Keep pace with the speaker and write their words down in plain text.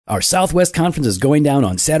Our Southwest Conference is going down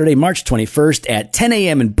on Saturday, March 21st at 10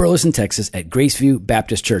 a.m. in Burleson, Texas at Graceview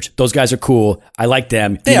Baptist Church. Those guys are cool. I like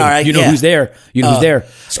them. They are. You know who's there. You know who's there.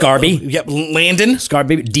 Scarby. Yep. Landon.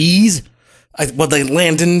 Scarby. Dees.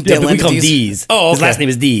 Landon. Yeah, but we call him Dees. Oh, okay. His last name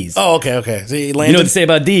is Dees. Oh, okay. So you know what to say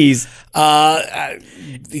about Dees?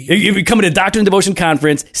 If you're coming to Doctrine and Devotion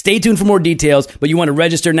Conference, stay tuned for more details, but you want to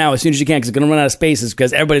register now as soon as you can because it's going to run out of spaces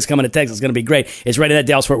because everybody's coming to Texas. It's going to be great. It's right in that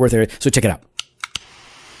Dallas-Fort Worth area, so check it out.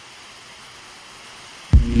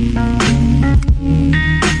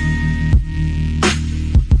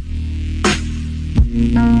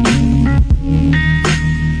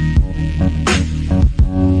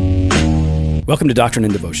 Welcome to Doctrine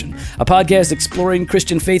and Devotion, a podcast exploring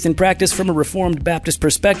Christian faith and practice from a Reformed Baptist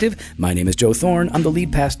perspective. My name is Joe Thorne. I'm the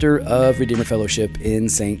lead pastor of Redeemer Fellowship in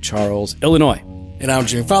St. Charles, Illinois. And I'm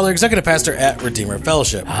Jimmy Fowler, executive pastor at Redeemer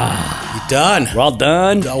Fellowship. You done? We're all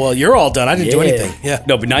done? Well, you're all done. I didn't do anything. Yeah.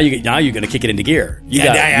 No, but now you're going to kick it into gear. You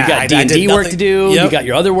got I D&D work to do. Yep. You got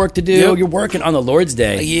your other work to do. Yep. You're working on the Lord's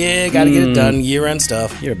Day. Yeah, got to get it done. Year-end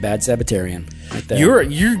stuff. You're a bad Sabbatarian. Right there.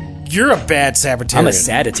 You're a bad Sabbatarian. I'm a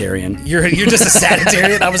Sagittarian. You're just a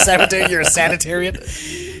Sagittarian. I'm a Sabbatarian. You're a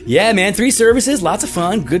Sagittarian. Yeah, man. 3 services, lots of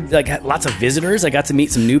fun. Good, like lots of visitors. I got to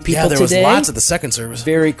meet some new people today. Yeah, there was lots at the second service.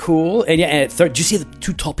 Very cool. And yeah, and at third, did you see the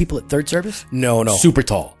 2 tall people at third service? No. Super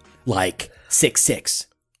tall, like 6'6".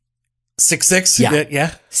 6'6"?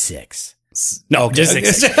 Yeah. 6. No, just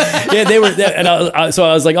 6'6". Yeah, they were there, and so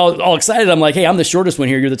I was like all excited. I'm like, hey, I'm the shortest one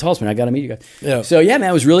here. You're the tallest one. I got to meet you guys. Yeah. So yeah, man,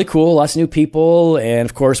 it was really cool. Lots of new people, and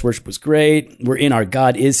of course, worship was great. We're in our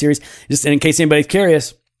God Is series. Just in case anybody's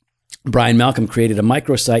curious, Brian Malcolm created a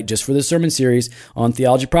microsite just for the sermon series on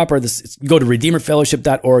theology proper. Go to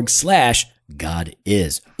redeemerfellowship.org/God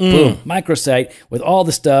is. Boom, microsite with all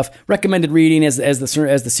the stuff, recommended reading as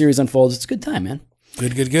the series unfolds. It's a good time, man.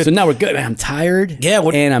 Good. So now we're good. I'm tired. Yeah,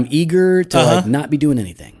 and I'm eager to not be doing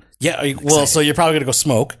anything. Yeah. Well, so you're probably gonna go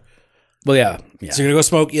smoke. Well, yeah. So you're gonna go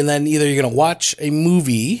smoke, and then either you're gonna watch a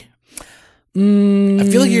movie. I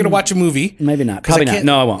feel like you're gonna watch a movie. Maybe not. Probably not.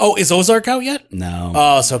 No, I won't. Oh, is Ozark out yet? No.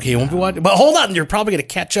 Oh, so okay, you won't be watching. But hold on, you're probably gonna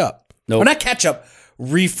catch up. No, Well, not catch up.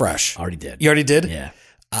 Refresh. Already did. You already did? Yeah.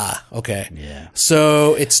 Okay. Yeah.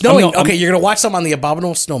 So it's snowing. Okay, you're gonna watch something on the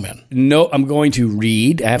Abominable Snowman. No, I'm going to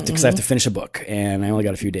read. I have to because I have to finish a book, and I only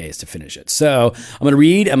got a few days to finish it. So I'm going to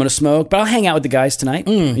read. I'm going to smoke, but I'll hang out with the guys tonight.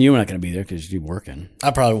 You're not going to be there because you're working.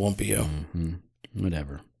 I probably won't be you.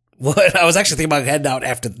 Whatever. What? I was actually thinking about heading out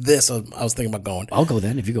after this. I was thinking about going. I'll go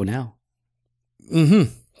then if you go now.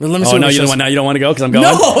 Well, let me Oh see no, you don't want to go because I'm going.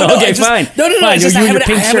 No, okay, fine. No. Fine. It's just you I and your haven't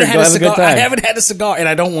pink shirt. had Go a have a cigar. good time. I haven't had a cigar, and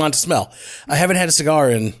I don't want to smell. I haven't had a cigar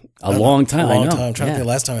in a long time. A long I know. time. I'm trying to think the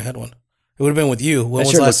last time I had one. It would have been with you. When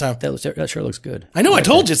was That the last time? That sure looks good. I know. I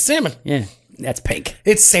told you it's salmon. Yeah, that's pink.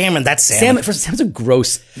 It's salmon. That's salmon. Salmon's a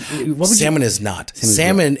gross. Salmon is not.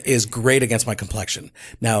 Salmon is great against my complexion.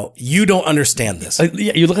 Now you don't understand this.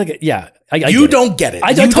 Yeah, you look like you don't get it.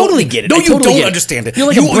 I totally get it. No, I you totally don't understand it. You're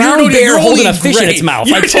like a brown bear holding a fish in its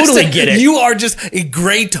mouth. I totally get it. You are just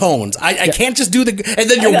gray tones. I can't just do the and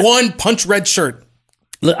then your one punch red shirt.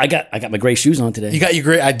 Look, I got my gray shoes on today. You got your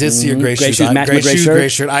gray. I did see your gray shoes on. Match my gray shirt. Gray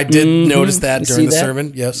shirt. I did notice that during the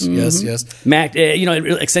sermon. Yes. Mac, it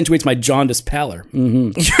really accentuates my jaundiced pallor.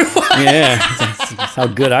 Yeah, that's how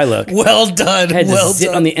good I look. Well done. I had a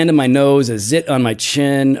zit on the end of my nose, a zit on my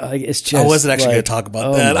chin. It's just. I wasn't actually going to talk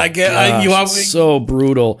about that. It's so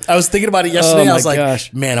brutal. I was thinking about it yesterday. I was like,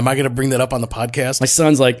 gosh. man, am I going to bring that up on the podcast? My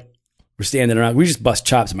son's like, we're standing around. We just bust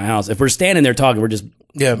chops in my house. If we're standing there talking, we're just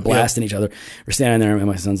blasting each other. We're standing there, and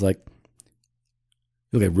my son's like,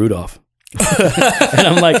 "You look like Rudolph," and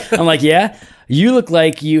I'm like, "Yeah, you look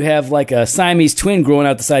like you have like a Siamese twin growing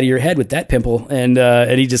out the side of your head with that pimple." And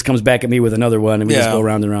he just comes back at me with another one, and we just go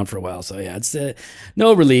round and round for a while. So yeah, it's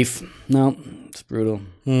no relief. No, it's brutal.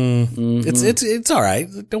 It's all right.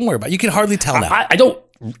 Don't worry about it. You can hardly tell now. I don't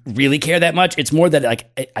really care that much. It's more that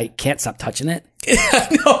I can't stop touching it.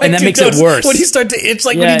 No, and that makes it worse. When you start to itch,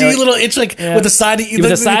 like when you do your little itch, like with the side of with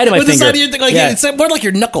the side of my finger. the side of your thing, like it's more like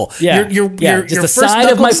your knuckle. Yeah, your just the side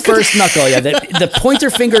of my first knuckle. Yeah, the pointer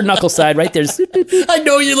finger knuckle side right there. I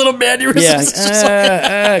know you little man. You're because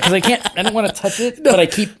I don't want to touch it, but I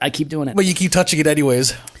keep doing it. But you keep touching it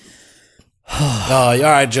anyways. All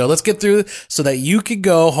right, Joe. Let's get through so that you can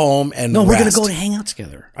go home and we're gonna rest. go and hang out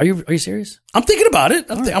together. Are you serious? I'm thinking about it.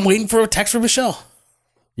 I'm waiting for a text from Michelle.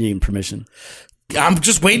 You need permission. I'm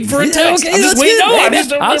just waiting for a text. Okay, I'm just waiting. No,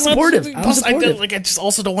 I'm supportive. I just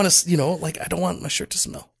also don't want to, I don't want my shirt to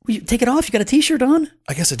smell. Well, take it off. You got a t-shirt on?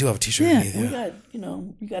 I guess I do have a t-shirt. Yeah,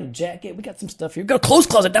 we got a jacket. We got some stuff here. We got a clothes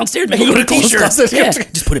closet downstairs. You got a t-shirt. Yeah.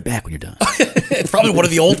 Just put it back when you're done. It's probably one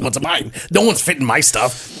of the old ones of mine. No one's fitting my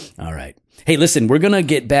stuff. All right. Hey, listen, we're going to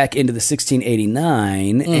get back into the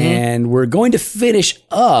 1689 and we're going to finish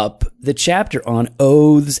up the chapter on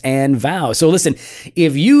oaths and vows. So listen,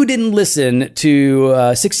 if you didn't listen to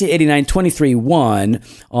 1689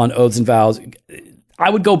 23:1 on oaths and vows, I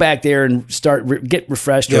would go back there and get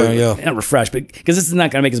refreshed, not refreshed, but because this is not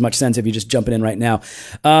going to make as much sense if you just jumping in right now.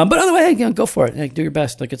 But otherwise, go for it. Do your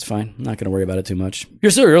best. Like, it's fine. I'm not going to worry about it too much.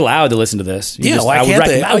 You're allowed to listen to this.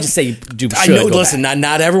 I would just say you should. I know. Listen,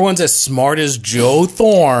 not everyone's as smart as Joe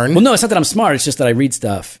Thorne. Well, no, it's not that I'm smart. It's just that I read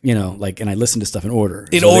stuff, and I listen to stuff in order.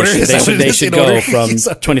 In order, they should go from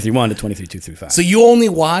 23:1 to 23:2 through 5. So you only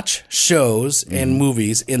watch shows and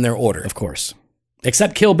movies in their order, of course,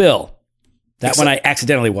 except Kill Bill. That one I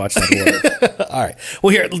accidentally watched that order. All right.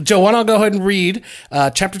 Well, here, Joe, why don't I go ahead and read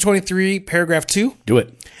chapter 23, paragraph 2? Do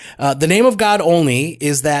it. The name of God only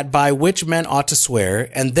is that by which men ought to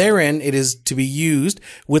swear, and therein it is to be used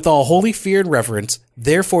with all holy fear and reverence.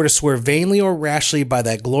 Therefore, to swear vainly or rashly by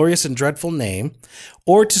that glorious and dreadful name,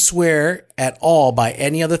 or to swear at all by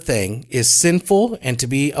any other thing, is sinful and to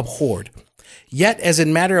be abhorred. Yet, as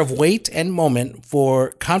in matter of weight and moment,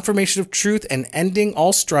 for confirmation of truth and ending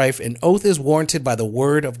all strife, an oath is warranted by the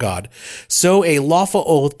word of God. So a lawful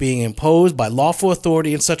oath being imposed by lawful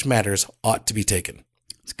authority in such matters ought to be taken.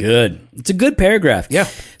 It's good. It's a good paragraph. Yeah.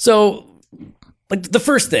 So, the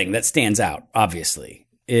first thing that stands out, obviously,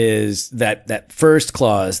 is that first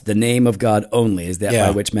clause, the name of God only, is that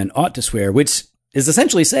by which men ought to swear, which is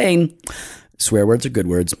essentially saying swear words are good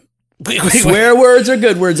words. Swear words are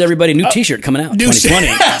good words, everybody. New T-shirt coming out, 2020.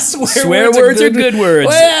 Swear words are good words.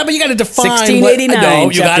 Well, yeah, but you got to define 1689.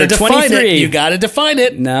 You got to define it. You got to define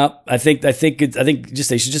it. No, I think they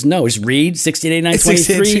should just know. Just read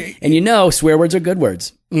 1689:23, and swear words are good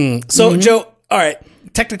words. So, Joe, all right.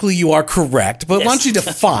 Technically, you are correct, but why don't you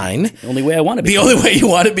define? The only way I want to be. The only way you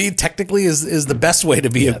want to be technically is the best way to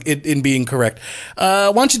be in being correct.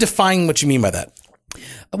 Why don't you define what you mean by that?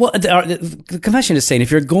 Well, the confession is saying if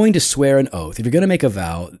you're going to swear an oath, if you're going to make a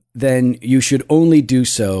vow, then you should only do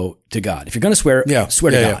so to God. If you're going to swear,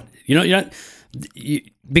 swear to God. You're not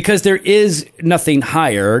because there is nothing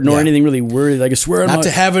higher nor anything really worthy like a swear not to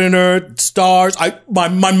heaven and earth, stars. My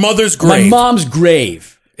mother's grave, my mom's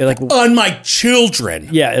grave, on my children.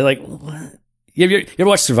 Yeah, you ever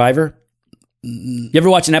watch Survivor? You ever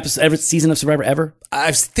watch every season of Survivor ever?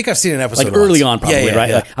 I think I've seen an episode early on, probably,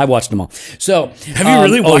 right? Yeah. I watched them all. So have you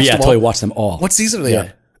really watched them all? I totally watched them all. What season are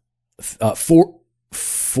they on?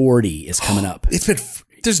 40 is coming up.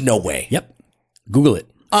 There's no way. Yep. Google it.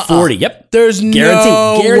 40. Yep. There's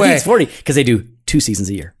guaranteed way. It's 40 because they do 2 seasons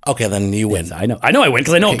a year. Okay, then you win. Yes, I know I win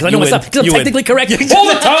because I know my stuff. Because I'm technically correct all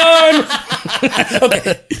the time.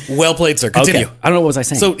 Okay. Well played, sir. Continue. Okay. I don't know what was I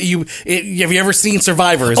saying. So have you ever seen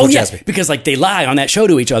Survivor? Because they lie on that show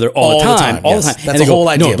to each other all the time. That's the whole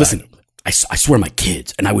idea. No, listen, I swear my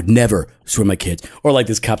kids, and I would never swear my kids. Or like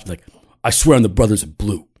this cop's like, I swear on the brothers in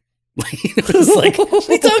blue. It's like, what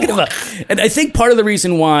are you talking about? And I think part of the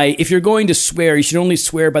reason why, if you're going to swear, you should only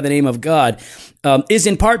swear by the name of God, is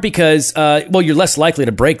in part because, you're less likely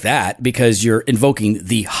to break that because you're invoking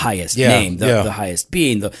the highest name, the highest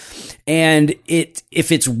being. And if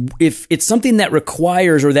it's something that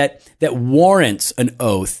requires or that warrants an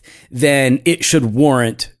oath, then it should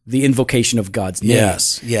warrant the invocation of God's name.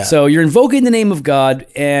 Yes, yeah. So you're invoking the name of God,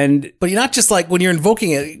 but you're not just like when you're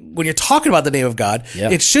invoking it. When you're talking about the name of God,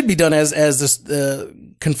 it should be done as this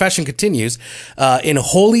confession continues in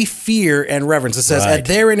holy fear and reverence. It says, "And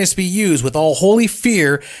therein is to be used with all holy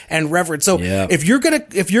fear and reverence." So if you're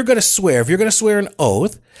gonna swear an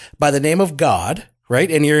oath by the name of God,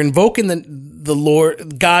 right, and you're invoking the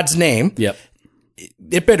Lord God's name,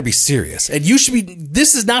 it better be serious, and you should be.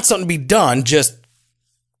 This is not something to be done just.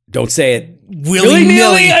 Don't say it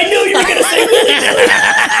willy-nilly. I knew you were going to say willy-nilly.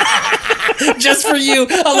 Just for you.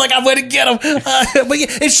 I'm like, I'm going to get him. But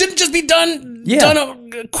it shouldn't just be done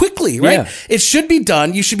quickly, right? Yeah. It should be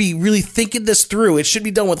done. You should be really thinking this through. It should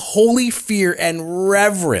be done with holy fear and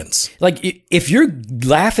reverence. Like, if you're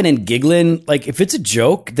laughing and giggling, like, if it's a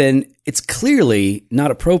joke, then it's clearly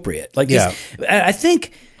not appropriate. Like, I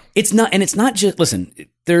think it's not, and it's not just, listen,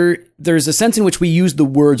 there's a sense in which we use the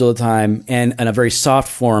words all the time and a very soft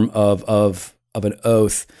form of an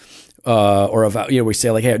oath, or of, we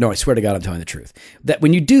say like, hey, no, I swear to God, I'm telling the truth. That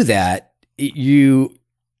when you do that, you're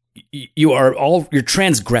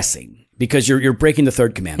transgressing because you're breaking the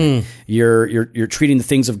third commandment. You're treating the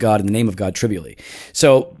things of God in the name of God trivially.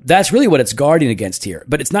 So that's really what it's guarding against here.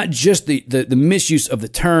 But it's not just the misuse of the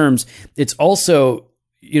terms. It's also,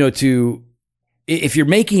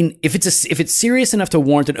 if it's serious enough to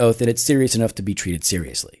warrant an oath, then it's serious enough to be treated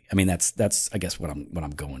seriously. I mean, that's I guess what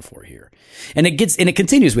I'm going for here. And it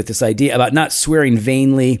continues with this idea about not swearing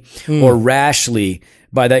vainly or rashly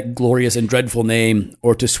by that glorious and dreadful name,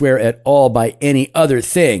 or to swear at all by any other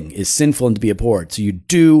thing is sinful and to be abhorred. So you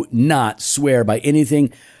do not swear by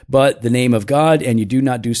anything but the name of God, and you do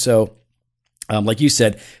not do so, like you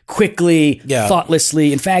said, quickly,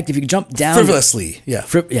 thoughtlessly. In fact, if you jump down... Frivolously,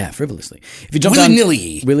 frivolously. If you jump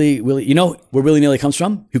willy-nilly. Willy, you know where willy-nilly comes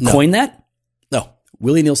from? Who coined that? No.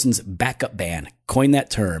 Willie Nelson's backup band coined that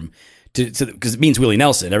term because it means Willie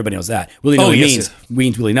Nelson. Everybody knows that. Willy-nilly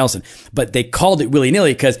means Willie Nelson. But they called it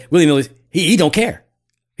willy-nilly because willy-nilly, he don't care.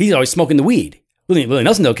 He's always smoking the weed. Willie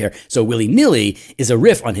Nelson don't care. So willy-nilly is a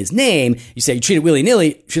riff on his name. You say you treat it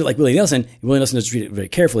willy-nilly, treat it like Willie Nelson. Willie Nelson doesn't treat it very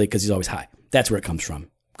carefully because he's always high. That's where it comes from.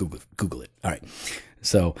 Google it. All right.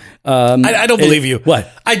 So I don't believe you.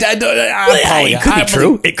 What? It could be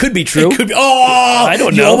true. It could be true. It could be. Oh, I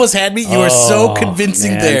don't know. You almost had me. You were so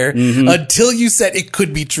convincing there until you said it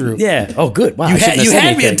could be true. Yeah. Oh, good. Wow. You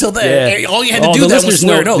had me until then. Yeah. All you had to do that was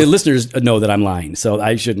swear an oath. The listeners know that I'm lying, so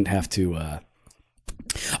I shouldn't have to.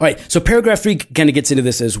 All right, so paragraph 3 kind of gets into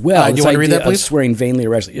this as well. Do you want to read that, please? Swearing vainly or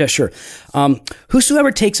rashly. Yeah, sure.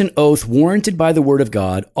 Whosoever takes an oath warranted by the word of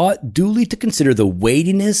God ought duly to consider the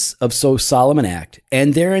weightiness of so solemn an act,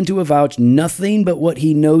 and therein to avouch nothing but what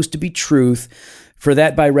he knows to be truth, for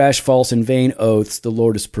that by rash, false, and vain oaths the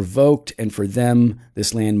Lord is provoked, and for them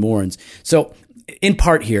this land mourns. So, in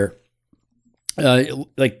part here,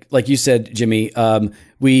 like you said, Jimmy,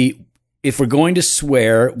 if we're going to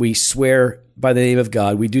swear, we swear by the name of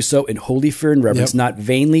God. We do so in holy fear and reverence, not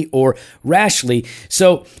vainly or rashly.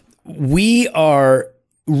 So we are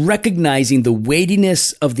recognizing the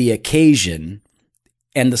weightiness of the occasion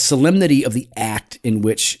and the solemnity of the act in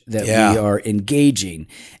which that we are engaging.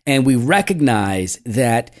 And we recognize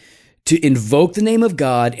that to invoke the name of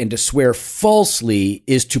God and to swear falsely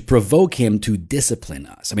is to provoke him to discipline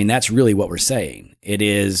us. I mean, that's really what we're saying.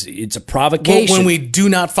 It's a provocation. When we do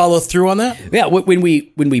not follow through on that? Yeah, when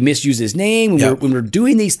we misuse his name, when we're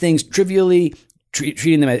doing these things trivially,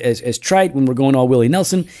 treating them as trite, when we're going all Willie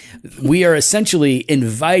Nelson, we are essentially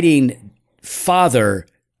inviting Father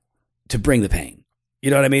to bring the pain. You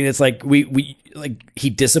know what I mean? It's like he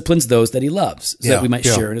disciplines those that he loves so that we might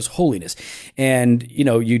share in his holiness. And,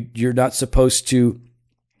 you're not supposed to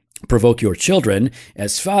provoke your children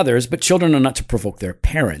as fathers, but children are not to provoke their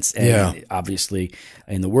parents. And obviously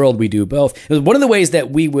in the world we do both. One of the ways that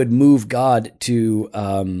we would move God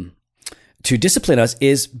to discipline us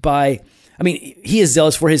is he is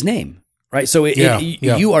zealous for his name. Right. So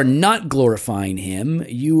you are not glorifying him.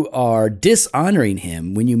 You are dishonoring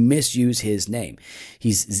him when you misuse his name.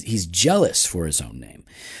 He's jealous for his own name.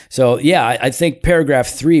 So, I think paragraph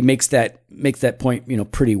 3 makes that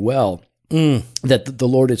point, pretty well, that the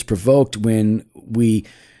Lord is provoked when we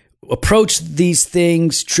approach these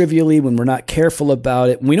things trivially, when we're not careful about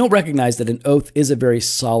it. We don't recognize that an oath is a very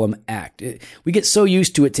solemn act. We get so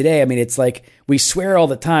used to it today. I mean, it's like we swear all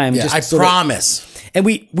the time. Yeah, I promise. And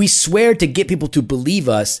we swear to get people to believe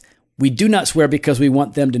us. We do not swear because we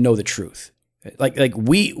want them to know the truth. Like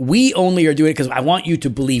we only are doing it because I want you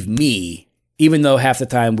to believe me, even though half the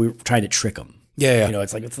time we're trying to trick them. Yeah.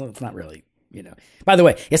 It's like, it's not really, By the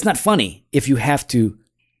way, it's not funny if you have to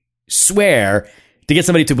swear to get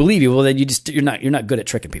somebody to believe you. Well, then you're not good at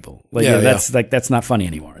tricking people. That's not funny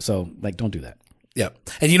anymore. So don't do that. Yeah.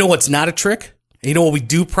 And you know what's not a trick? And you know what we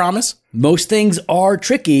do promise? Most things are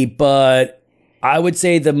tricky, but I would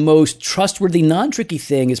say the most trustworthy, non-tricky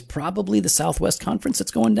thing is probably the Southwest Conference that's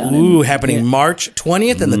going down. Happening March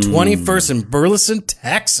 20th and the 21st in Burleson,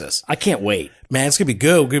 Texas. I can't wait. Man, it's going to be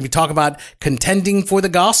good. We're going to be talking about contending for the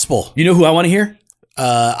gospel. You know who I want to hear?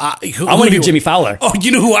 I want to hear Jimmy Fowler. Oh,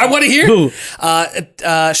 you know who I want to hear? Who?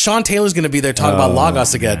 Sean Taylor's going to be there talking about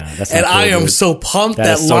Logos again. Yeah, and I am so pumped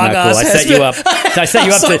that so Logos cool. I set you up. I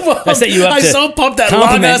set you up. I'm so pumped that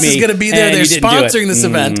Logos is going to be there. They're sponsoring this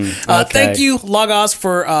event. Thank you, Logos,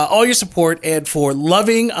 for all your support and for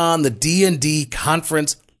loving on the D&D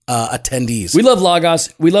conference attendees. We love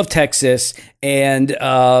Logos. We love Texas. And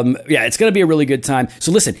it's going to be a really good time.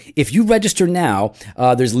 So listen, if you register now,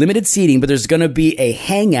 there's limited seating, but there's going to be a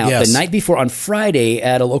hangout the night before on Friday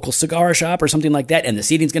at a local cigar shop or something like that. And the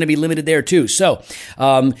seating's going to be limited there too. So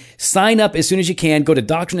sign up as soon as you can. Go to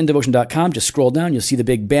doctrineanddevotion.com. Just scroll down. You'll see the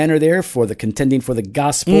big banner there for the Contending for the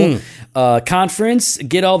Gospel conference.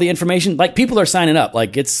 Get all the information. Like, people are signing up.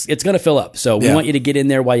 Like, it's going to fill up. So we want you to get in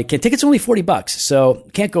there while you can. Tickets are only $40. So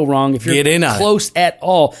can't go wrong. If you're close at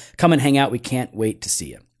all, come and hang out. We can't wait to see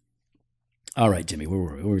you. All right, Jimmy, what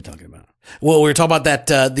were we talking about? Well, we were talking about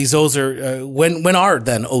that these oaths are, when are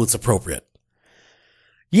then oaths appropriate?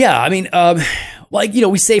 Yeah, I mean,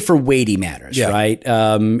 we say for weighty matters, right?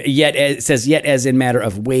 Yet it says, yet as in matter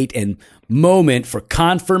of weight and moment for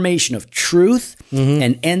confirmation of truth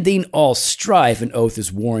and ending all strife, an oath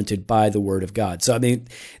is warranted by the word of God. So, I mean,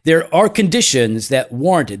 there are conditions that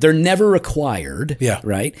warrant it. They're never required,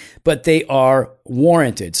 right? But they are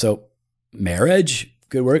warranted. So, marriage,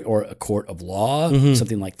 good work, or a court of law,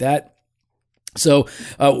 something like that. So,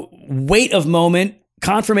 weight of moment,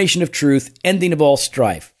 confirmation of truth, ending of all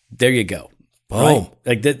strife. There you go. Boom. Right?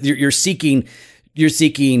 Like that, you're seeking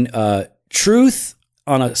truth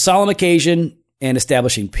on a solemn occasion and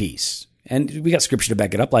establishing peace. And we got scripture to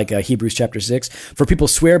back it up, like Hebrews chapter 6. For people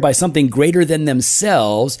swear by something greater than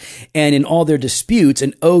themselves, and in all their disputes,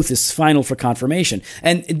 an oath is final for confirmation.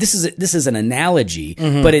 And this is an analogy,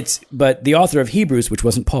 but the author of Hebrews, which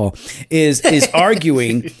wasn't Paul, is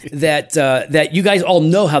arguing that you guys all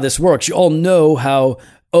know how this works. You all know how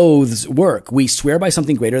oaths work. We swear by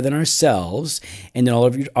something greater than ourselves, and in all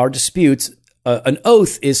of our disputes, an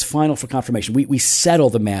oath is final for confirmation. We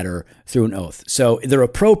settle the matter through an oath. So they're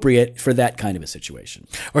appropriate for that kind of a situation.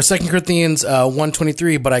 Or 2 Corinthians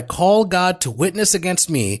 1:23, but I call God to witness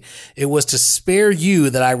against me. It was to spare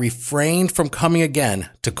you that I refrained from coming again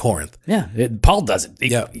to Corinth. Yeah, Paul does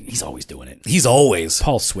it. He's always doing it. He's always.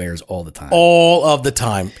 Paul swears all the time. All of the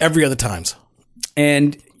time. Every other times.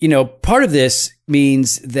 And, part of this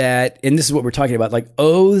means that, and this is what we're talking about, like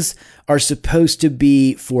oaths are supposed to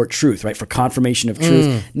be for truth, right? For confirmation of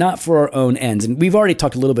truth, not for our own ends. And we've already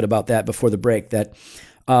talked a little bit about that before the break, that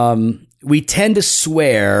we tend to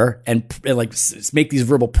swear and like make these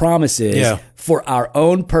verbal promises for our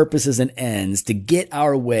own purposes and ends to get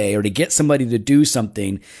our way or to get somebody to do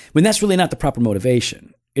something when that's really not the proper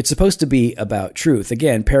motivation. It's supposed to be about truth.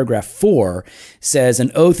 Again, paragraph 4 says,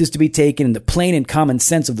 an oath is to be taken in the plain and common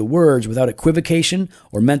sense of the words without equivocation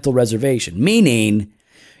or mental reservation. Meaning,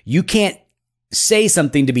 you can't say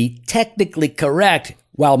something to be technically correct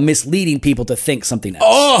while misleading people to think something else.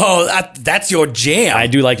 Oh, that's your jam. I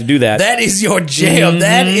do like to do that. That is your jam.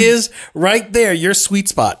 That is right there, your sweet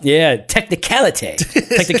spot. Yeah, technicality.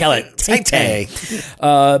 Technicality.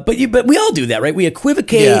 But we all do that, right? We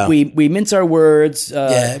equivocate, we mince our words.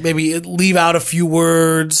 Maybe leave out a few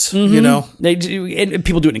words, And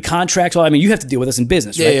people do it in contracts. Well, I mean, you have to deal with this in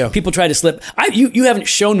business, right? Yeah. People try to slip. You haven't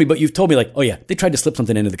shown me, but you've told me like, oh yeah, they tried to slip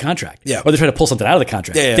something into the contract. Yeah. Or they tried to pull something out of the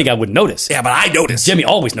contract. I think I wouldn't notice. Yeah, but I noticed. Jimmy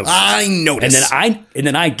always notices. I noticed. And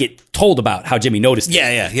then I get told about how Jimmy noticed it.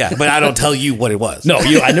 Yeah. But I don't tell you what it was. No,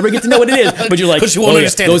 I never get to know what it is. But you're like, you won't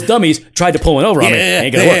understand those dummies tried to pull one over on me.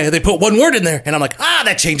 Ain't gonna work. They put one word in there, and I'm like,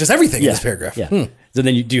 that changes everything in this paragraph. Yeah. So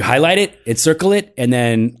then do you highlight it, encircle it, and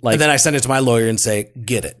then and then I send it to my lawyer and say,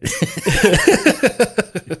 get it.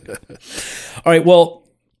 All right. Well.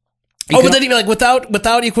 But then even like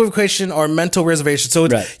without equivocation or mental reservation. So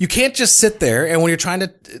you can't just sit there and when you're trying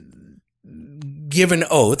to give an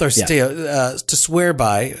oath or to swear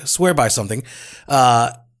by something,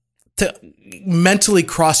 to mentally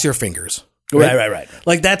cross your fingers. Right.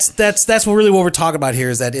 Like that's really what we're talking about here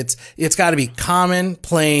is that it's got to be common,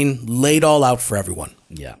 plain, laid all out for everyone.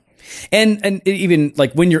 Yeah. And even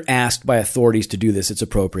like when you're asked by authorities to do this, it's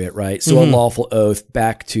appropriate, right? So a lawful oath,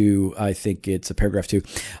 back to, I think it's paragraph 2.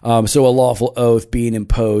 So a lawful oath being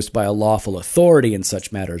imposed by a lawful authority in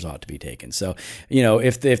such matters ought to be taken. So,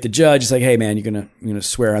 if the judge is like, hey man, you're gonna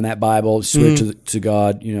swear on that Bible, swear to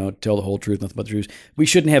God, tell the whole truth, nothing but the truth. We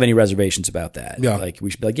shouldn't have any reservations about that. Yeah. Like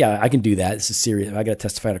we should be like, yeah, I can do that. This is serious. I got to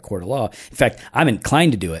testify in a court of law. In fact, I'm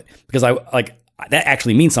inclined to do it because that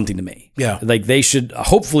actually means something to me. Yeah. Like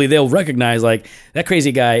hopefully they'll recognize like that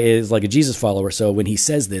crazy guy is like a Jesus follower. So when he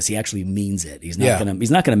says this, he actually means it. He's not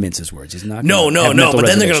gonna mince his words. He's not. No. But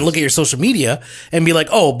then they're gonna look at your social media and be like,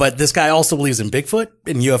 oh, but this guy also believes in Bigfoot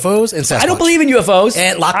and UFOs and Sasquatch. I don't believe in UFOs.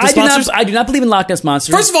 And Loch Ness monsters. I do not believe in Loch Ness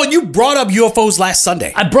monsters. First of all, you brought up UFOs last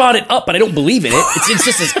Sunday. I brought it up, but I don't believe in it. It's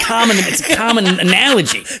just as common. It's a common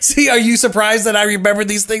analogy. See, are you surprised that I remember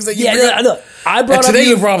these things that you? Look, I brought up. Today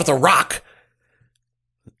you brought up The Rock.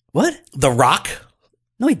 What? The Rock?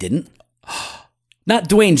 No, he didn't. Not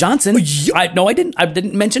Dwayne Johnson. No, I didn't. I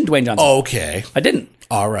didn't mention Dwayne Johnson. Okay. I didn't.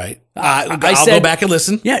 All right. I'll go back and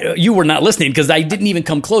listen. Yeah, you were not listening because I didn't even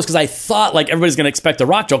come close because I thought like everybody's going to expect a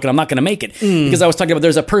rock joke and I'm not going to make it because I was talking about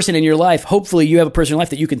there's a person in your life. Hopefully you have a person in your life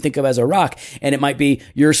that you can think of as a rock and it might be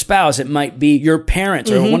your spouse. It might be your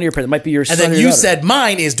parents or one of your parents. It might be your son and then or your you daughter. said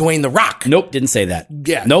mine is Dwayne The Rock. Nope, didn't say that.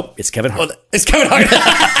 Yeah. Nope, it's Kevin Hart. Well, it's Kevin Hart.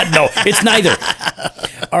 No, it's neither.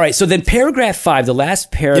 All right, so then paragraph 5, the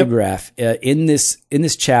last paragraph in this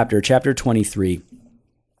chapter, chapter 23,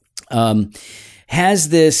 has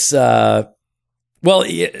this.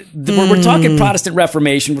 We're talking Protestant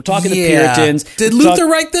Reformation. We're talking the Puritans. Did Luther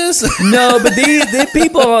write this? No, but the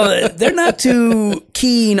people, they're not too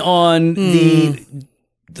keen on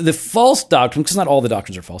the false doctrine, because not all the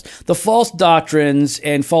doctrines are false. The false doctrines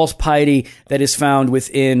and false piety that is found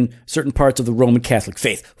within certain parts of the Roman Catholic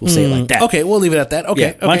faith. We'll say it like that. Okay, we'll leave it at that.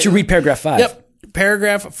 Okay. Why don't you read paragraph 5? Yep.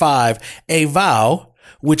 Paragraph 5. A vow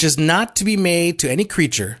which is not to be made to any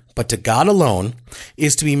creature, but to God alone,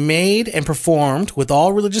 is to be made and performed with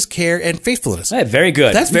all religious care and faithfulness. Hey, very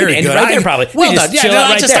good. That's very good. Right there, probably. Well done. Yeah,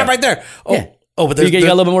 I'll just stop right there. Oh, yeah. But there's you got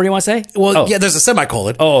a little bit more you want to say? Well, yeah, there's a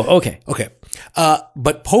semicolon. Oh, okay. Okay.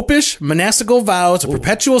 But popish monastical vows of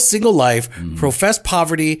perpetual single life, professed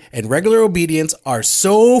poverty, and regular obedience are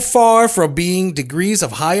so far from being degrees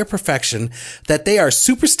of higher perfection that they are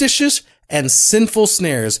superstitious and sinful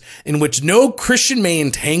snares in which no Christian may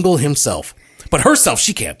entangle himself. But herself,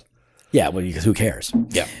 she can't. Yeah, well, because who cares?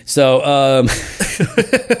 Yeah. So,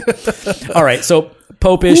 all right. So,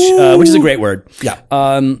 popish, which is a great word. Yeah.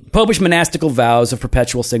 Popish monastical vows of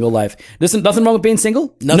perpetual single life. There's nothing wrong with being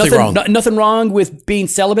single. Nothing wrong. Nothing wrong with being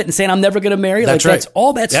celibate and saying, I'm never going to marry. That's like,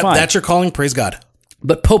 right. That's fine. That's your calling. Praise God.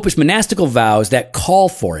 But popish monastical vows that call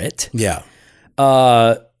for it. Yeah.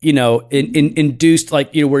 Induced,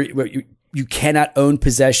 like, where you cannot own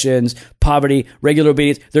possessions, poverty, regular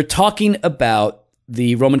obedience. They're talking about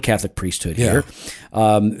the Roman Catholic priesthood here.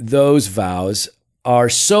 Those vows are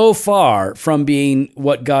so far from being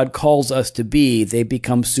what God calls us to be, they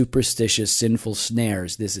become superstitious, sinful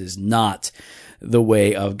snares. This is not the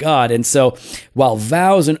way of God. And so while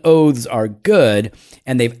vows and oaths are good,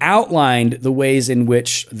 and they've outlined the ways in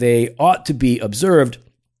which they ought to be observed,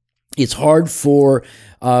 it's hard for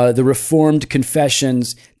the Reformed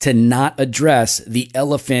confessions to not address the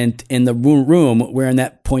elephant in the room wearing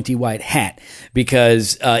that pointy white hat,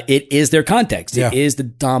 because it is their context. It is the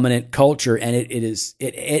dominant culture, and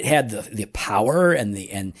it had the power and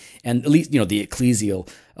at least the ecclesial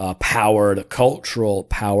power, the cultural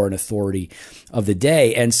power and authority of the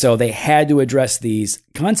day. And so they had to address these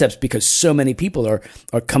concepts because so many people are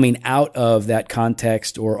coming out of that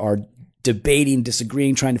context or are debating,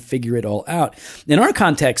 disagreeing, trying to figure it all out. In our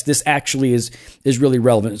context, this actually is really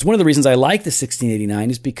relevant. It's one of the reasons I like the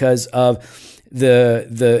 1689 is because of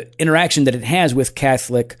the interaction that it has with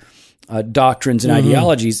Catholic doctrines and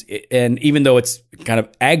ideologies. And even though it's kind of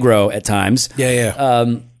aggro at times,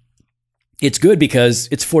 it's good because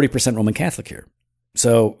it's 40% Roman Catholic here.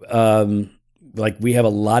 So, we have a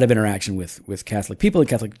lot of interaction with Catholic people and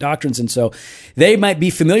Catholic doctrines. And so they might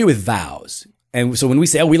be familiar with vows. And so when we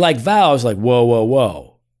say, we like vows, like, whoa.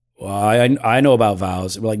 Well, I know about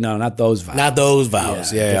vows. We're like, no, not those vows. Not those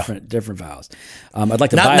vows. Different vows. I'd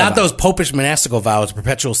like to buy not those popish monastical vows,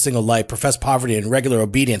 perpetual single life, professed poverty, and regular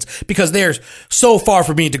obedience, because they're so far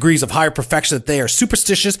from being degrees of higher perfection that they are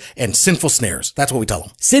superstitious and sinful snares. That's what we tell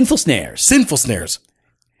them. Sinful snares. Sinful snares.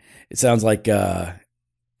 It sounds like an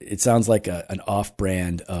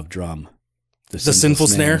off-brand of drum. The sinful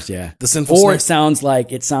snares, yeah. The sinful snares. Or snares.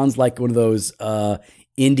 it sounds like one of those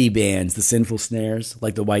indie bands, the Sinful Snares,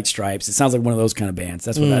 like the White Stripes. It sounds like one of those kind of bands.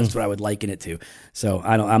 That's what I would liken it to. So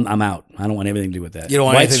I'm out. I don't want anything to do with that. You don't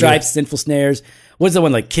want White Stripes, Sinful Snares. What's the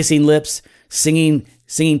one, like Kissing Lips, singing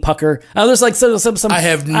pucker? Oh, there's like some. I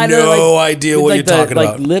have no idea what you're talking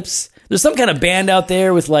about. Like lips. There's some kind of band out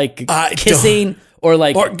there with like kissing. Or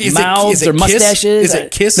like mouths or mustaches. Is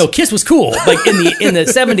it Kiss? No, Kiss was cool. Like in the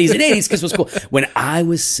 70s and 80s, Kiss was cool. When I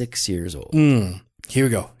was 6 years old. Here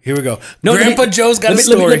we go. No, Grandpa Joe's got a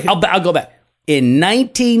story. I'll go back. When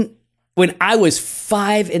I was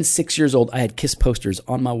 5 and 6 years old, I had Kiss posters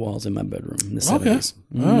on my walls in my bedroom in the 70s.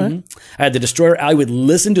 Okay. All right. I had the Destroyer. I would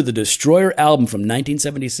listen to the Destroyer album from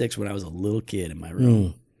 1976 when I was a little kid in my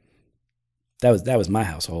room. That was my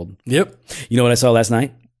household. Yep. You know what I saw last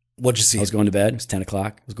night? What'd you see? I was going to bed. It was 10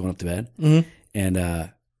 o'clock. I was going up to bed.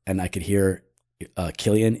 And I could hear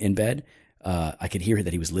Killian in bed. I could hear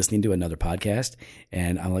that he was listening to another podcast.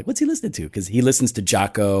 And I'm like, what's he listening to? Because he listens to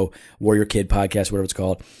Jocko, Warrior Kid podcast, whatever it's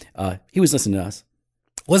called. He was listening to us.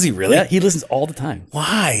 Was he really? Yeah, he listens all the time.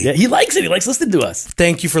 Why? Yeah, he likes it. He likes listening to us.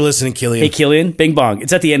 Thank you for listening, Killian. Hey, Killian, bing bong.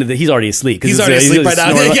 It's at the end of he's already asleep. He's already asleep right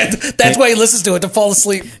now. Yeah, that's why he listens to it, to fall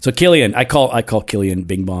asleep. So Killian, I call Killian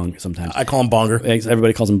bing bong sometimes. I call him Bonger.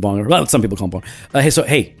 Everybody calls him Bonger. Well, some people call him Bonger.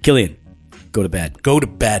 Hey, Killian, go to bed. Go to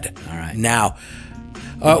bed. All right. Now.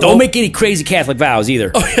 Don't make any crazy Catholic vows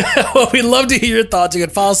either. Well, we'd love to hear your thoughts. You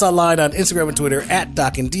can follow us online on Instagram and Twitter at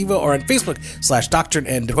Doc and Diva, or on Facebook /Doctrine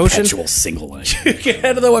and Devotion. Perpetual single life. You can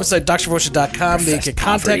head to the website, drdevotion.com. There you can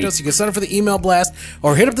contact us. You can sign up for the email blast,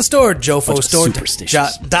 or hit up the store,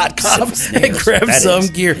 jofostore.com, and grab some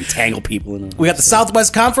gear. Entangle people in them. We got the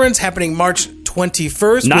Southwest Conference happening March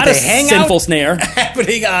 21st. Not with a hangout sinful snare.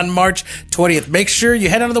 happening on March 20th. Make sure you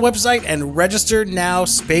head onto the website and register now.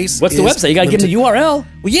 Space. What's the website? You got to give them the URL.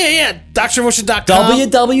 Well, yeah. drdevotion.com.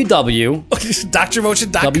 www.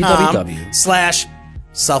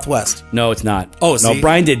 drdevotion.com/Southwest. No, it's not. Oh, no, see?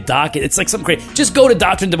 Brian did doc. It's like something crazy. Just go to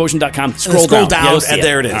doctrinedevotion.com. Scroll Scroll down. down, You'll see and it.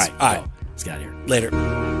 there it is. All right. All right. Let's get out of here.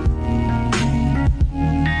 Later.